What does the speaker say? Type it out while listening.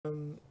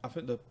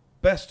think the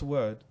best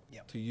word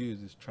to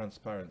use is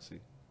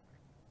transparency.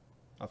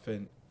 I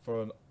think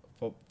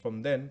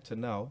from then to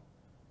now,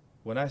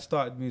 when I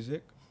started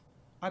music,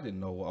 I didn't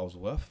know what I was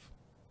worth.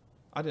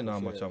 I didn't know how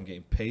much I'm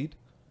getting paid.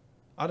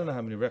 I don't know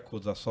how many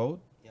records I sold.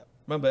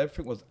 Remember,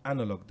 everything was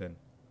analog then.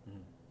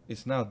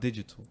 It's now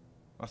digital.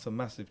 That's a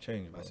massive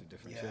change. Massive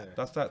difference.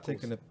 That's like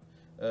taking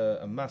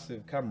a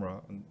massive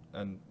camera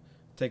and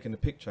taking a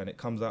picture and it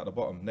comes out the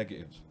bottom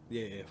negatives.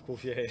 Of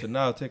course. So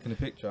now taking a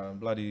picture and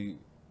bloody,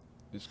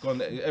 it's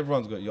gone.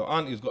 Everyone's got. Your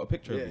auntie's got a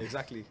picture of it.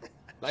 Exactly.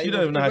 Like she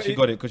don't even know how she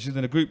got it because she's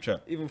in a group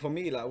chat. Even for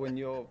me, like when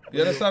you're...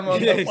 You understand what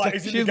I'm saying?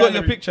 Exactly. She's got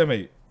your picture,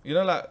 mate. You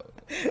know, like,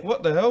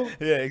 what the hell?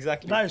 Yeah,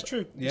 exactly. That is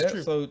true. Yeah, it's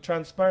true. So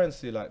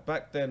transparency, like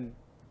back then,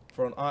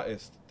 for an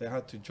artist, they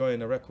had to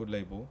join a record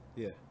label,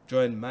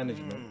 join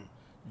management,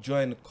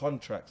 join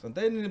contracts, and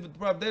they don't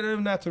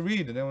even know how to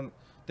read, and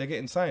they're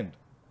getting signed.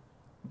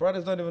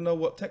 Brothers don't even know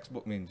what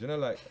textbook means, you know,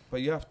 like,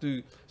 but you have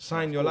to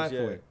sign your life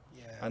away.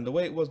 And the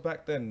way it was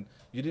back then,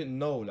 you didn't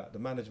know, like, the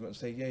management would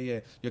say,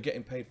 you're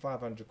getting paid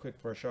 500 quid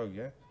for a show,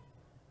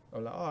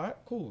 I'm like, all right,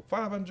 cool,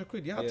 500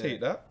 quid, I'll take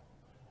that.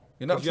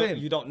 You know what I'm saying?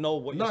 You don't know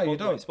what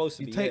you're supposed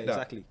to be. Take that.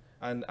 Exactly.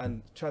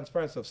 And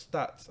transparency of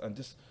stats and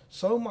just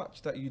so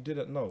much that you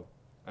didn't know.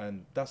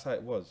 And that's how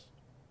it was.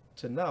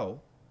 To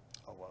now,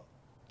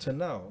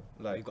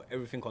 like... You've got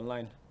everything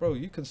online. Bro,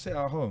 you can sit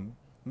at home,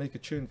 make a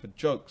tune for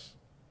jokes,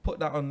 put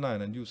that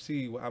online and you'll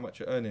see how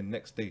much you're earning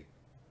next day.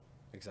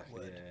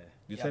 Exactly,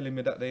 You're telling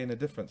me that there ain't a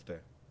difference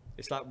there?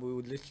 It's like we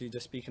were literally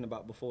just speaking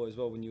about before as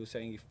well when you were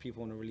saying if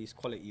people want to release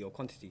quality or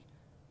quantity.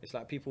 It's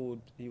like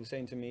Mumzy was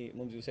saying to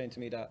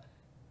me that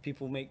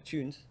people make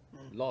tunes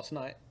last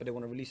night, but they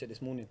want to release it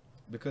this morning.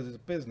 Because it's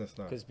business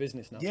now. Because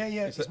business now. Yeah,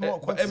 it's more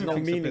but there's no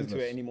everything's meaning to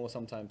it anymore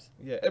sometimes.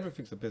 Yeah,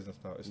 everything's a business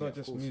now. It's not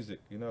just music,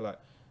 you know, like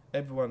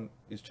everyone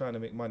is trying to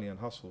make money and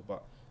hustle,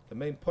 but the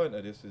main point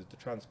of this is the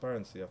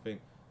transparency. I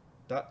think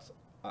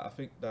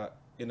that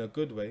in a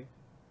good way,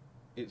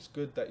 it's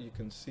good that you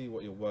can see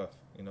what you're worth.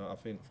 You know, I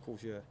think of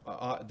course,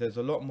 there's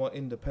a lot more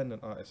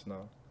independent artists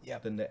now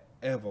than there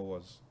ever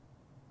was.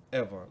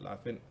 Ever. Like, I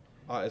think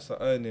artists are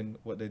earning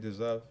what they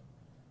deserve.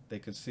 They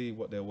can see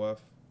what they're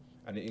worth,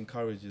 and it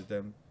encourages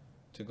them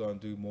to go and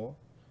do more.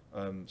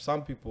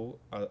 Some people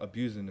are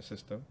abusing the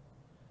system.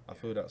 I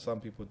feel that some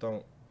people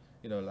don't,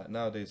 you know, like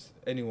nowadays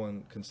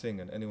anyone can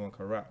sing and anyone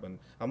can rap, and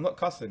I'm not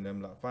cussing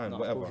them, like fine,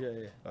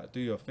 whatever, like do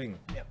your thing,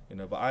 you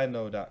know, but I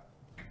know that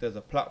there's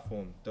a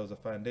platform, there was a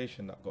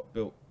foundation that got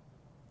built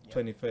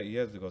 20, 30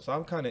 years ago, so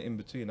I'm kind of in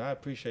between. I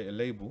appreciate a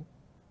label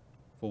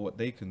for what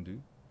they can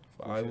do,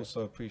 but I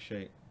also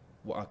appreciate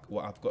what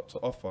I've got to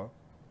offer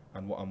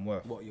and what I'm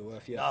worth. What you're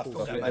worth,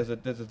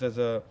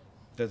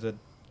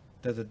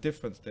 there's a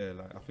difference there.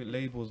 Like I think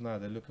labels now,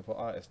 they're looking for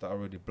artists that are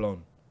already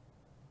blown.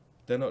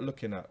 They're not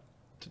looking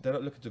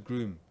to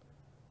groom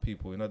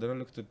people, you know. They're not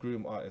looking to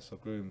groom artists or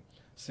groom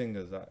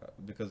singers,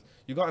 because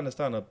you got to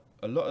understand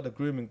a lot of the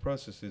grooming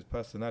process is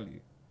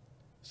personality.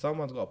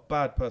 Someone's got a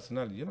bad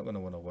personality, you're not going to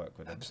want to work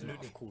with them.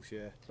 Absolutely. Of course,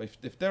 But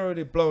if they're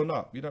already blown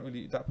up, you don't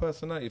really, that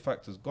personality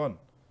factor's gone.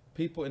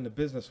 People in the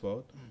business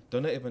world, they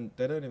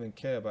don't even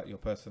care about your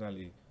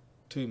personality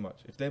too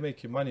much. If they're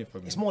making money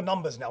from you, it's more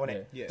numbers now, isn't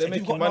it? Yeah. They're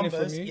making money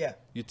from you,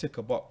 you tick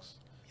a box.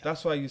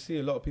 That's why you see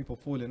a lot of people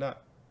falling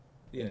out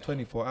in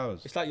 24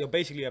 hours. It's like you're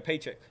basically a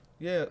paycheck.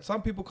 Yeah,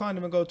 some people can't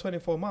even go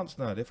 24 months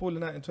now. They're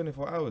falling out in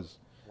 24 hours.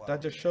 Wow.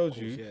 That just shows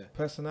you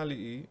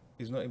personality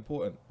is not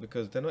important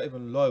because they're not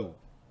even loyal.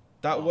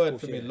 That word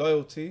for me,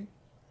 loyalty,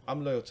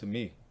 I'm loyal to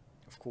me.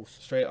 Of course.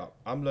 Straight up.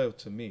 I'm loyal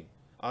to me.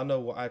 I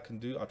know what I can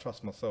do. I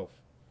trust myself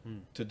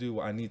to do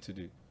what I need to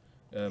do.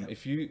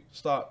 If you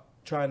start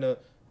trying to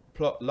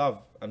plot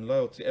love and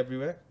loyalty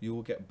everywhere, you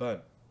will get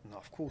burnt. No,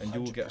 of course. And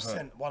you will get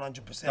hurt.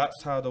 100%.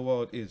 That's how the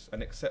world is,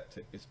 and accept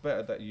it. It's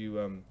better that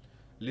you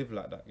live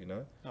like that, you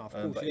know? No, of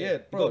course, but you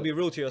got to be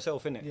real to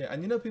yourself, innit? Yeah,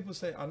 and you know, people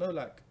say, I know,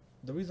 like,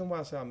 the reason why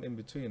I say I'm in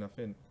between, I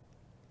think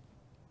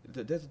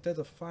there's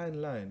a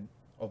fine line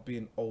of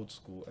being old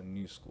school and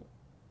new school.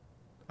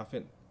 I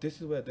think this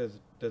is where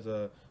there's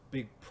a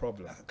big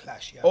problem. Like a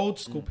clash, Old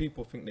school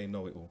people think they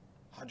know it all.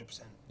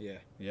 100%. Yeah.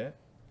 Yeah?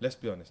 Let's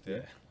be honest,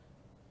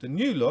 The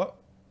new lot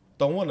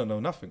don't want to know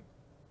nothing.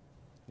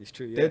 It's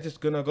true, They're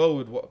just going to go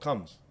with what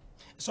comes.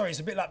 Sorry, it's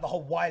a bit like the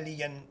whole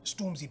Wiley and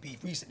Stormzy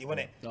beef recently,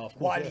 wasn't it? No, of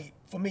course, Wiley,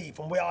 for me,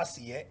 from where I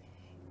see it,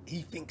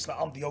 he thinks like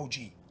I'm the OG.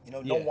 You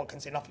know, no one can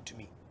say nothing to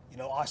me. You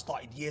know, I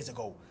started years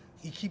ago.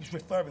 He keeps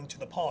referring to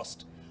the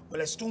past.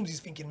 Whereas Stormzy's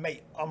thinking,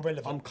 mate, I'm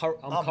relevant. I'm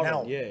current.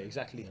 Now. Yeah,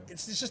 exactly.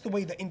 It's just the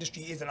way the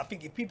industry is. And I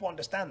think if people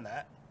understand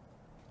that,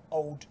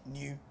 old,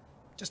 new,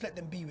 just let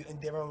them be in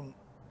their own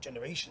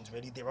generations,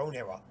 really, their own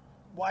era.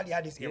 Wiley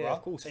had his era,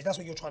 of course. so that's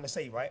what you're trying to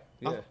say, right?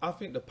 Yeah. I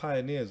think the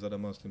pioneers are the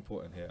most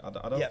important here. I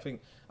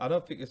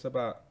don't think it's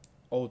about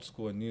old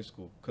school and new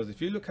school, because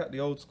if you look at the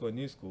old school and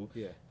new school,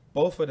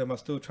 both of them are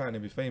still trying to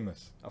be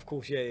famous. Of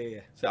course, yeah.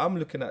 So I'm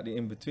looking at the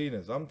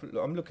in-betweeners.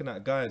 I'm looking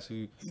at guys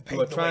who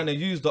are trying to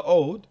use the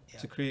old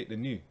to create the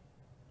new.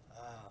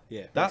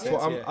 Yeah, That's makes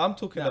what sense, I'm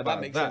talking Nah, about.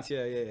 that makes sense.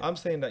 Yeah, yeah, yeah. I'm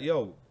saying that,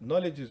 yo,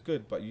 knowledge is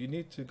good, but you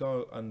need to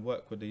go and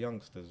work with the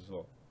youngsters as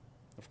well.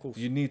 Of course.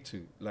 You need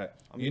to, like,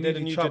 I mean, you they're need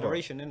the new each other.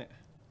 generation, innit?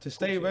 To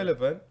stay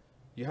relevant,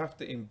 you have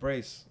to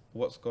embrace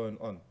what's going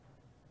on.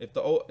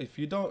 If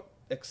you don't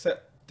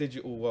accept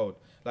digital world,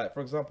 like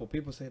for example,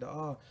 people say that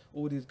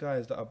all these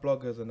guys that are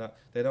bloggers and that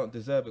they don't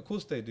deserve it. Of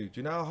course they do. Do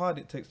you know how hard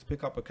it takes to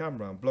pick up a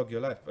camera and blog your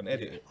life and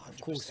edit it?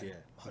 Of course, yeah.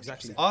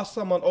 Exactly. Ask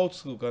someone old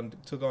school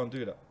to go and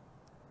do that.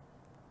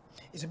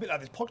 It's a bit like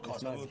this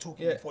podcast that we were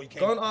talking Yeah, before you came.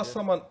 go and ask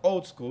someone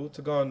old school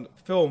to go and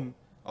film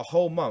a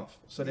whole month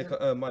so they can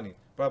earn money.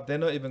 Bruv, they're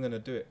not even going to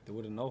do it. They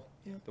wouldn't know.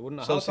 Yeah. They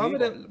wouldn't know So how some to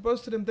of them,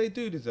 most of them, they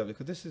do deserve it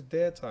because this is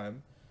their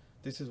time.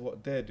 This is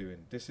what they're doing.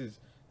 This is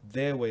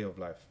their way of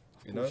life.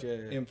 You know,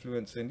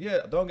 influencing. Yeah,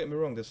 don't get me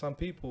wrong. There's some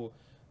people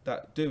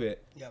that do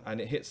it and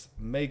it hits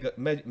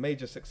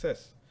major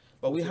success.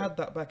 But we had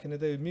that back in the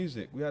day with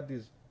music. We had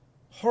these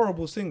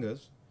horrible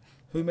singers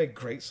who made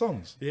great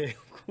songs. Yeah,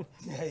 of course.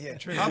 Yeah,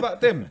 true. How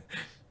about them?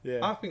 Yeah.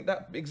 I think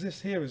that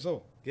exists here as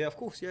well. Yeah, of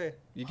course, yeah.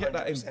 You get 100%.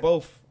 That in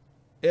both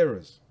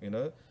eras, you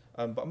know.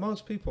 But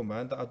most people,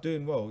 man, that are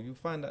doing well, you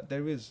find that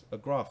there is a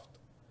graft.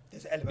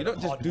 There's an element you don't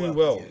of just hard do work,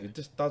 well. It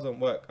just doesn't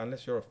work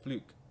unless you're a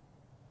fluke.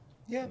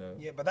 Yeah, you know?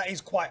 yeah, but that is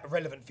quite a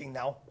relevant thing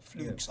now.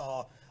 Flukes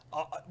are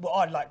what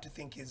I'd like to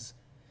think is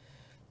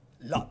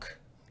luck.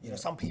 You know,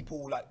 some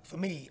people, like for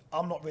me,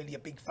 I'm not really a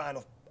big fan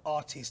of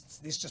artists.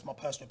 This is just my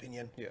personal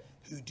opinion.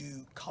 Who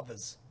do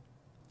covers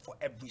for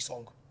every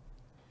song.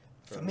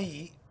 For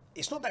me,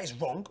 it's not that it's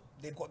wrong.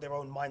 They've got their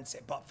own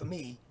mindset, but for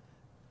me,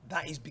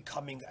 that is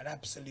becoming an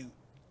absolute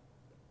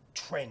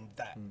trend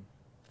that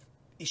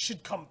it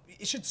should come.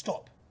 It should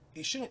stop.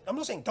 It shouldn't. I'm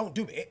not saying don't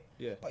do it.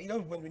 Yeah. But you know,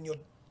 when you're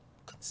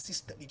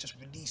consistently just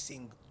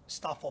releasing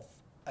stuff of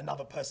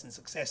another person's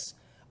success,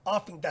 I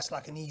think that's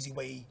like an easy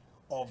way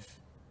of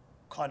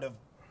kind of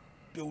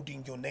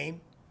building your name,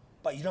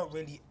 but you don't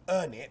really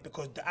earn it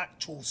because the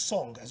actual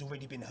song has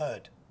already been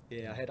heard.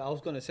 Yeah, I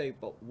was gonna say,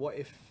 but what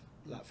if,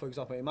 like for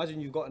example,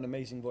 imagine you've got an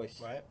amazing voice,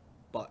 right?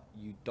 But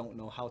you don't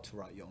know how to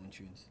write your own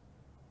tunes,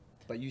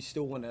 but you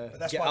still want to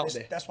get out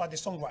there. That's why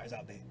there's songwriters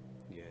out there.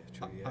 Yeah,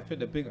 true. Yeah. I think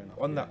the big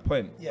on that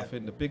point. I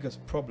think the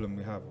biggest problem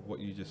we have, what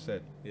you just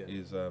said,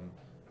 is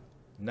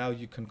now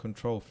you can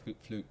control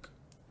fluke.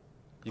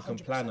 You can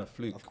plan a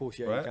fluke. Of course,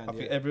 yeah. Right? You can, I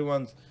think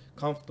everyone's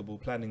comfortable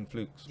planning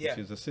flukes, which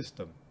is a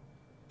system,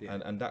 yeah.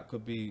 and that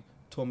could be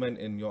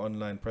tormenting your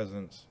online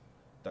presence.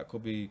 That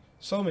could be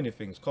so many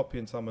things,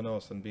 copying someone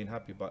else and being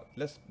happy. But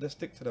let's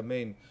stick to the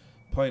main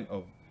point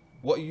of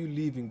what are you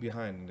leaving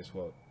behind in this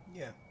world.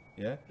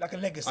 Yeah, like a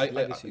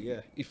legacy.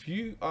 If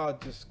you are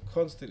just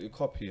constantly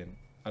copying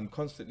and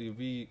constantly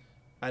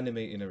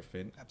reanimating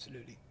everything,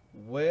 absolutely.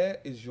 Where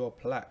is your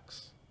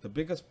plaques? The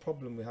biggest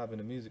problem we have in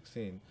the music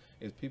scene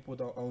is people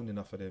don't own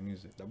enough of their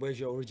music. Like, where's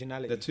your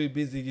originality? They're too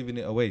busy giving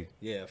it away.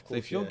 Yeah, of course. So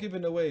if you're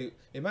giving away,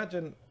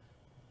 imagine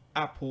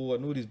Apple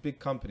and all these big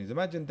companies.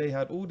 Imagine they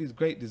had all these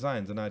great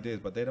designs and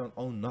ideas, but they don't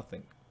own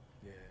nothing.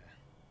 Yeah.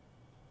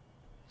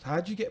 So how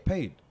do you get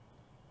paid?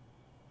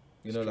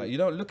 You know, like you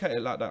don't look at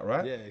it like that,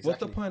 right? Yeah, exactly. What's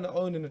the point of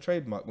owning a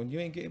trademark when you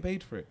ain't getting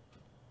paid for it?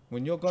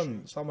 When you're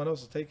gone, someone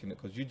else is taking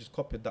it because you just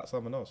copied that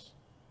someone else.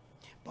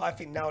 But I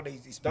think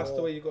nowadays it's that's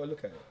the way you got to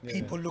look at it.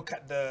 People look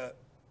at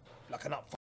like an upfront